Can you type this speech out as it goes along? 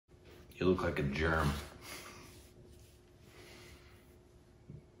You look like a germ.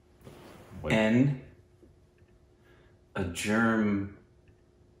 Wait. A germ.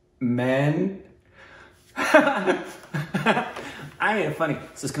 Men. I ain't funny.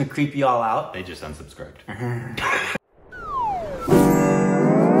 Is this gonna creep you all out? They just unsubscribed.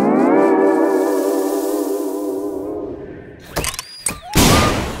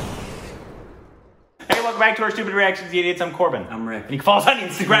 Hey, welcome back to our Stupid Reactions, the Idiots. I'm Corbin. I'm Rick. And you can follow us on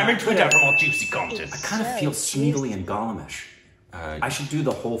Instagram and Twitter for more juicy content. I kind of feel Smeagolly and Gollumish. I should do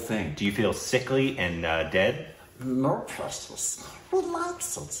the whole thing. Do you feel sickly and dead? No, precious.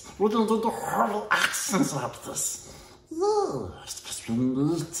 Relax it. We're gonna do the whole accents like this. Yes, because we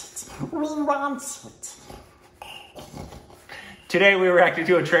need it. We want it. Today we reacted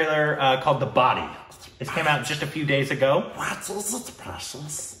to a trailer called The Body. This came out just a few days ago. What is it,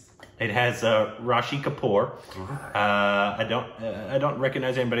 precious? It has Rishi Kapoor. I don't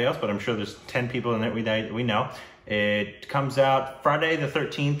recognize anybody else, but I'm sure there's 10 people in it we know. It comes out Friday the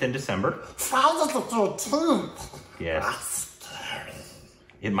 13th in December. Friday the 13th? Yes. That's scary.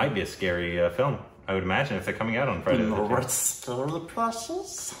 It might be a scary film, I would imagine, if they're coming out on Friday the 13th. You know what's scary,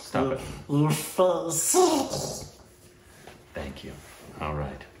 precious? Stop it. Your face. Thank you. All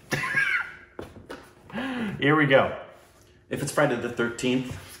right. Here we go. If it's Friday the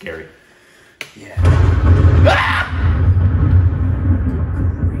 13th, Scary. yeah.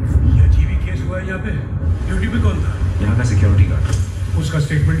 ये अजीब ही case हुआ है यहाँ पे। Duty पे कौन था? यहाँ का सिक्योरिटी गार्ड। उसका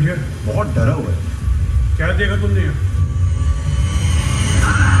स्टेटमेंट दिया? बहुत डरा हुआ है। क्या देखा तुमने यहाँ?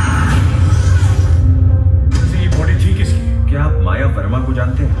 वैसे ये बॉडी थी किसकी? क्या आप माया वर्मा को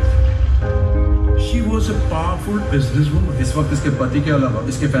जानते हैं? She was a powerful businesswoman. इस वक्त इसके पति के अलावा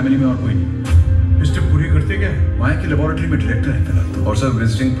इसके फैमिली में और कोई नहीं। मिस्टर पूरी करते क्या? माया की लेबोरेटरी में डायरेक्टर है फिलहाल तो। और सर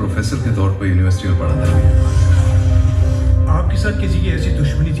विजिटिंग प्रोफेसर के तौर पर यूनिवर्सिटी में पढ़ाता है। आपके साथ किसी की ऐसी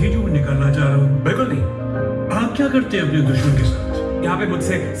दुश्मनी थी जो वो निकालना चाह रहा हो? बिल्कुल नहीं। आप क्या करते हैं अपने दुश्मन के साथ? यहाँ पे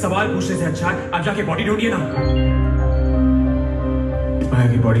मुझसे सवाल पूछने से अच्छा है आप जाके बॉडी ढूंढिए ना। माया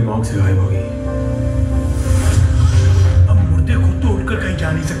की बॉडी मॉर्ग से गायब हो गई। अब मुर्दे खुद तो उठकर कहीं जा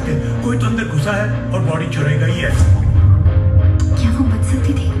नहीं सकते। कोई तो अंदर घुसा है और बॉडी चुराएगा ही है। क्या वो बच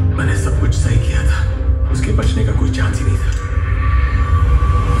सकती थी? मैंने सब कुछ सही किया था। उसके बचने का कोई चांस ही नहीं था।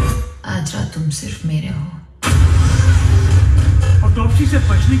 आज रात तुम सिर्फ मेरे हो। ऑटोप्सी से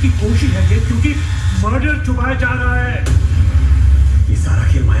बचने की कोशिश है क्योंकि मर्डर छुपाया जा रहा है। ये सारा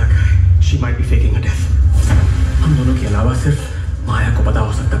खेल माया का है। She might be faking a death. हम दोनों के अलावा सिर्फ माया को पता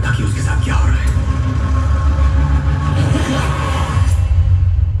हो सकता था कि उसके साथ क्या हो रहा है।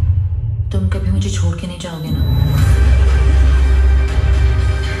 तुम कभी मुझे छोड़ के नहीं जाओगे ना?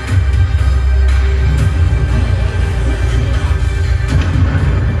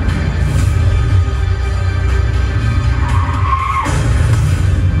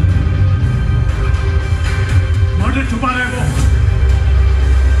 मर्डर छुपा रहा है वो।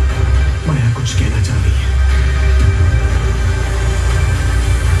 माया कुछ कहना चाह रही है।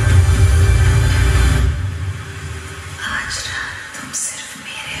 आज रात तुम सिर्फ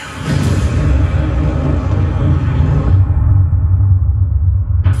मेरे हो।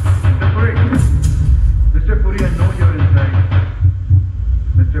 Mr. Puri, I know you're inside.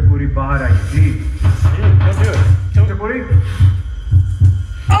 Mr. Puri, बाहर आइए, please. Let's do it. Mr. Puri.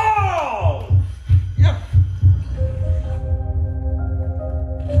 Oh! Yeah.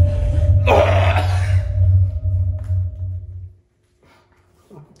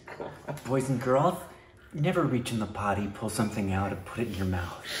 Boys and girls, never reach in the potty, pull something out, and put it in your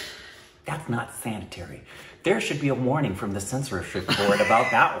mouth. That's not sanitary. There should be a warning from the censorship board about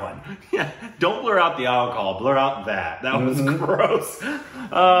that one. Yeah, don't blur out the alcohol, blur out that. That was gross.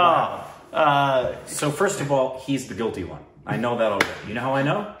 So first of all, he's the guilty one. I know that already. You know how I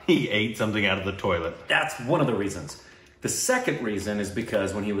know? He ate something out of the toilet. That's one of the reasons. The second reason is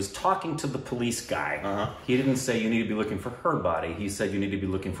because when he was talking to the police guy, he didn't say you need to be looking for her body. He said you need to be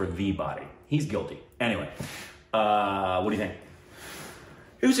looking for the body. He's guilty. Anyway, what do you think?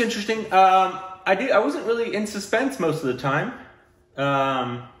 It was interesting. I wasn't really in suspense most of the time.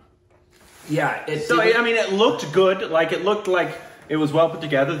 Yeah. I mean, it looked good. Like, it looked like it was well put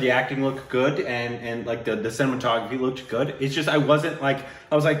together. The acting looked good, and like the cinematography looked good. It's just I was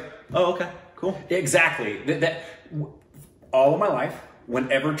like, oh, okay, cool. Exactly. All of my life,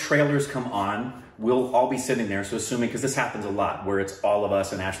 whenever trailers come on, we'll all be sitting there. So assuming, because this happens a lot, where it's all of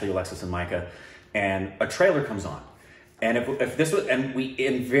us and Ashley, Alexis, and Micah, and a trailer comes on. And if this was, and we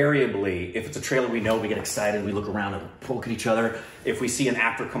invariably, if it's a trailer we know, we get excited, we look around and poke at each other. If we see an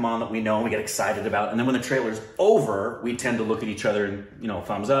actor come on that we know, we get excited about. And then when the trailer's over, we tend to look at each other and, you know,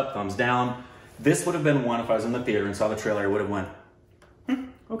 thumbs up, thumbs down. This would have been one, if I was in the theater and saw the trailer, I would have went,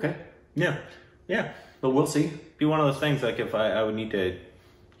 okay. Yeah, yeah. But we'll see. Be one of those things like if I would need to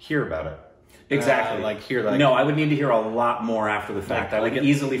hear about it. Exactly. No, I would need to hear a lot more after the fact. I would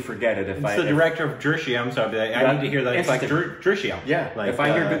easily forget it if the director of Drishyam, so I'd be like, I need to hear that it's like Drishyam. Yeah. Like, if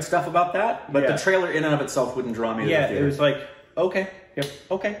I hear good stuff about that, but the trailer in and of itself wouldn't draw me to the theater. It was like, okay. Yep.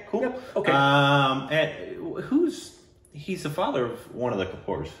 Okay, cool. Yep. Okay. And he's the father of one of the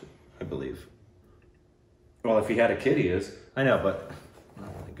Kapoors, I believe. Well, if he had a kid, he is. I know, but oh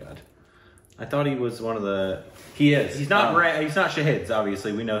my god. I thought he was one of the... He is. He's not he's not Shahid's,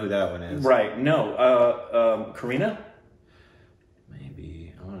 obviously. We know who that one is. Right. No. Karina?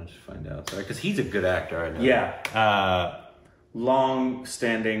 Maybe. I want to just find out. Sorry, because he's a good actor, I know. Yeah.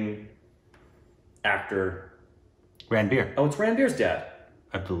 Long-standing actor. Ranbir. Oh, it's Ranbir's dad.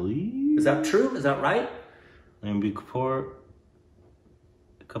 I believe. Is that true? Is that right? Ranbir Kapoor.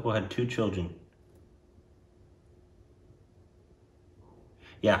 The couple had 2 children.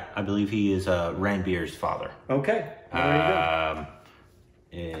 Yeah, I believe he is Ranbir's father. Okay. Well,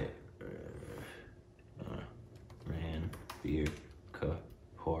 there you go. Ranbir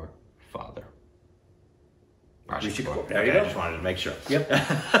Kapoor father. Rishi Kapoor. There Okay, you go. I just wanted to make sure. Yep.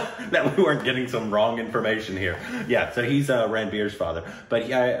 That we weren't getting some wrong information here. Yeah, so he's Ranbir's father. But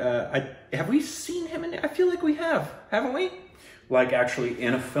yeah, have we seen him in? I feel like we have, haven't we? Like actually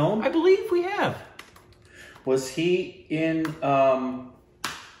in a film? I believe we have. Was he in?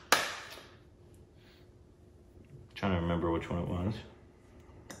 Trying to remember which one it was.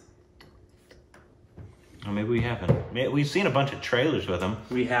 Or maybe we haven't. We've seen a bunch of trailers with him.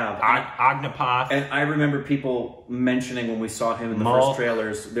 We have. Agnapath. And I remember people mentioning when we saw him in the first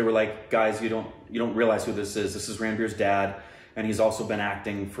trailers, they were like, guys, you don't realize who this is. This is Ranbir's dad. And he's also been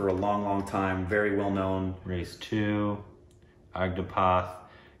acting for a long, long time. Very well known. Race 2. Agnapath.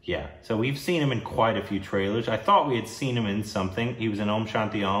 Yeah. So we've seen him in quite a few trailers. I thought we had seen him in something. He was in Om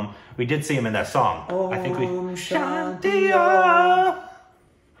Shanti Om. We did see him in that song. Om I think we... Shanti Om.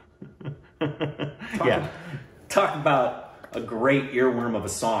 Yeah. Talk about a great earworm of a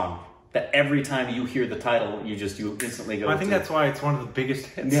song that every time you hear the title, you instantly go. I think that's why it's one of the biggest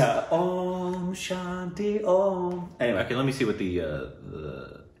hits. Yeah. Om Shanti Om. Anyway, Okay, let me see what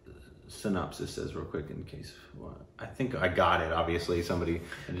the synopsis says real quick in case. I think I got it. Obviously, somebody.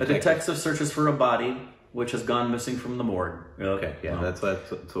 A detective searches for a body which has gone missing from the morgue. Okay, yeah, that's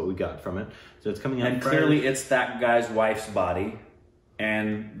what we got from it. So it's coming out. And clearly, it's that guy's wife's body.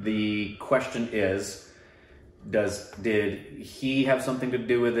 And the question is, did he have something to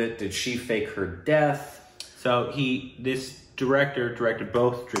do with it? Did she fake her death? So this director directed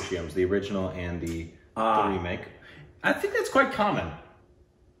both Drishyams, the original and the remake. I think that's quite common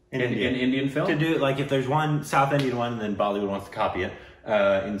in Indian film to do it. Like if there's one South Indian one, and then Bollywood wants to copy it,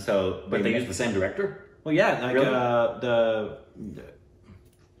 and so but they use the same director. Well, yeah, like really?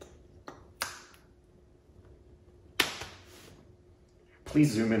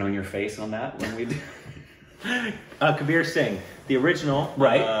 Please zoom in on your face on that when we do. Kabir Singh, the original,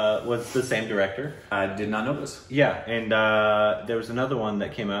 was the same director. I did not know this. Yeah, and there was another one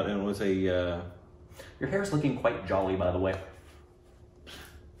that came out, and it was a... Your hair is looking quite jolly, by the way.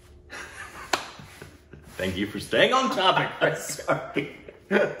 Thank you for staying on topic. Sorry.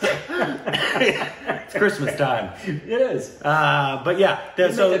 It's Christmas time. It is. But yeah.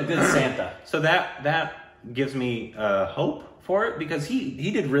 So a good Santa. So that gives me hope for it, because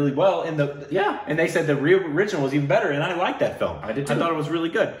he did really well in the and they said the original was even better, and I liked that film. I did too. I thought it was really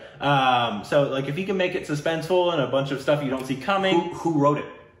good. So like if you can make it suspenseful and a bunch of stuff you don't see coming. Who wrote it?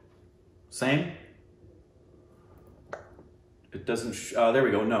 Same? It doesn't there we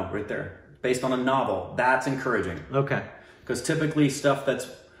go. No, right there. Based on a novel. That's encouraging. Okay. Because typically stuff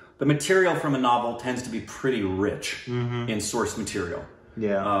the material from a novel tends to be pretty rich in source material.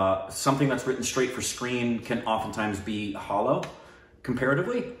 Yeah. Something that's written straight for screen can oftentimes be hollow,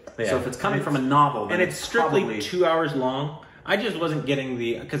 comparatively. Yeah. So if it's coming from a novel, then and it's strictly probably 2 hours long. I just wasn't getting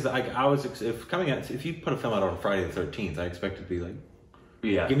because I was if you put a film out on Friday the 13th, I expected to be like,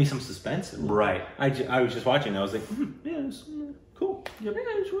 give me some suspense. Right. I was just watching. And I was like, yeah, it's cool. Yep. Yeah,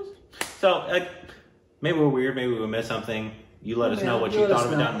 it was. So like, maybe we're weird. Maybe we missed something. You let us know what you thought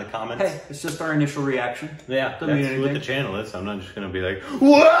of it down in the comments. Hey, it's just our initial reaction. Yeah, that's what the channel is. I'm not just going to be like,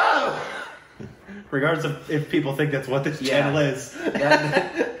 whoa! Regardless of if people think that's what this channel is.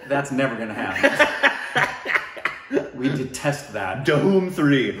 That's never going to happen. We detest that. Doom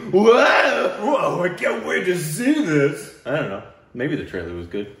 3. Whoa, I can't wait to see this. I don't know. Maybe the trailer was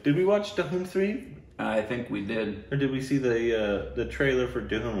good. Did we watch Doom 3? I think we did. Or did we see the trailer for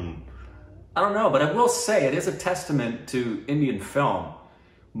Doom? I don't know, but I will say it is a testament to Indian film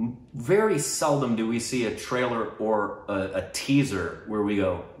Very seldom do we see a trailer or a teaser where we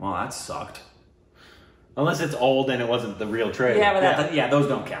go, well, that sucked. Unless it's old and it wasn't the real trailer. Yeah, but those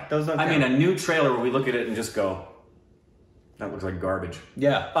don't count. Those don't I count. mean, a new trailer where we look at it and just go, that looks like garbage.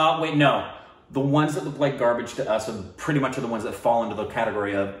 Yeah. Wait, no. The ones that look like garbage to us are pretty much the ones that fall into the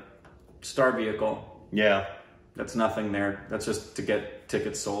category of star vehicle. Yeah. That's nothing there. That's just to get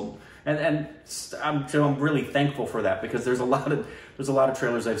tickets sold. And I'm really thankful for that, because there's a lot of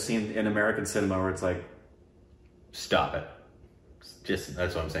trailers I've seen in American cinema where it's like, Stop it. Just,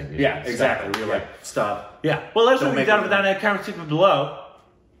 that's what I'm saying. yeah, exactly. We're like, stop. Yeah. Well, that's Don't what make we've done it with that. Comment super below,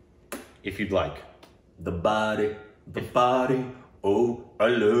 if you'd like. The body, oh, I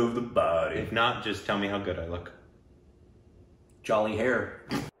love the body. If not, just tell me how good I look. Jolly hair.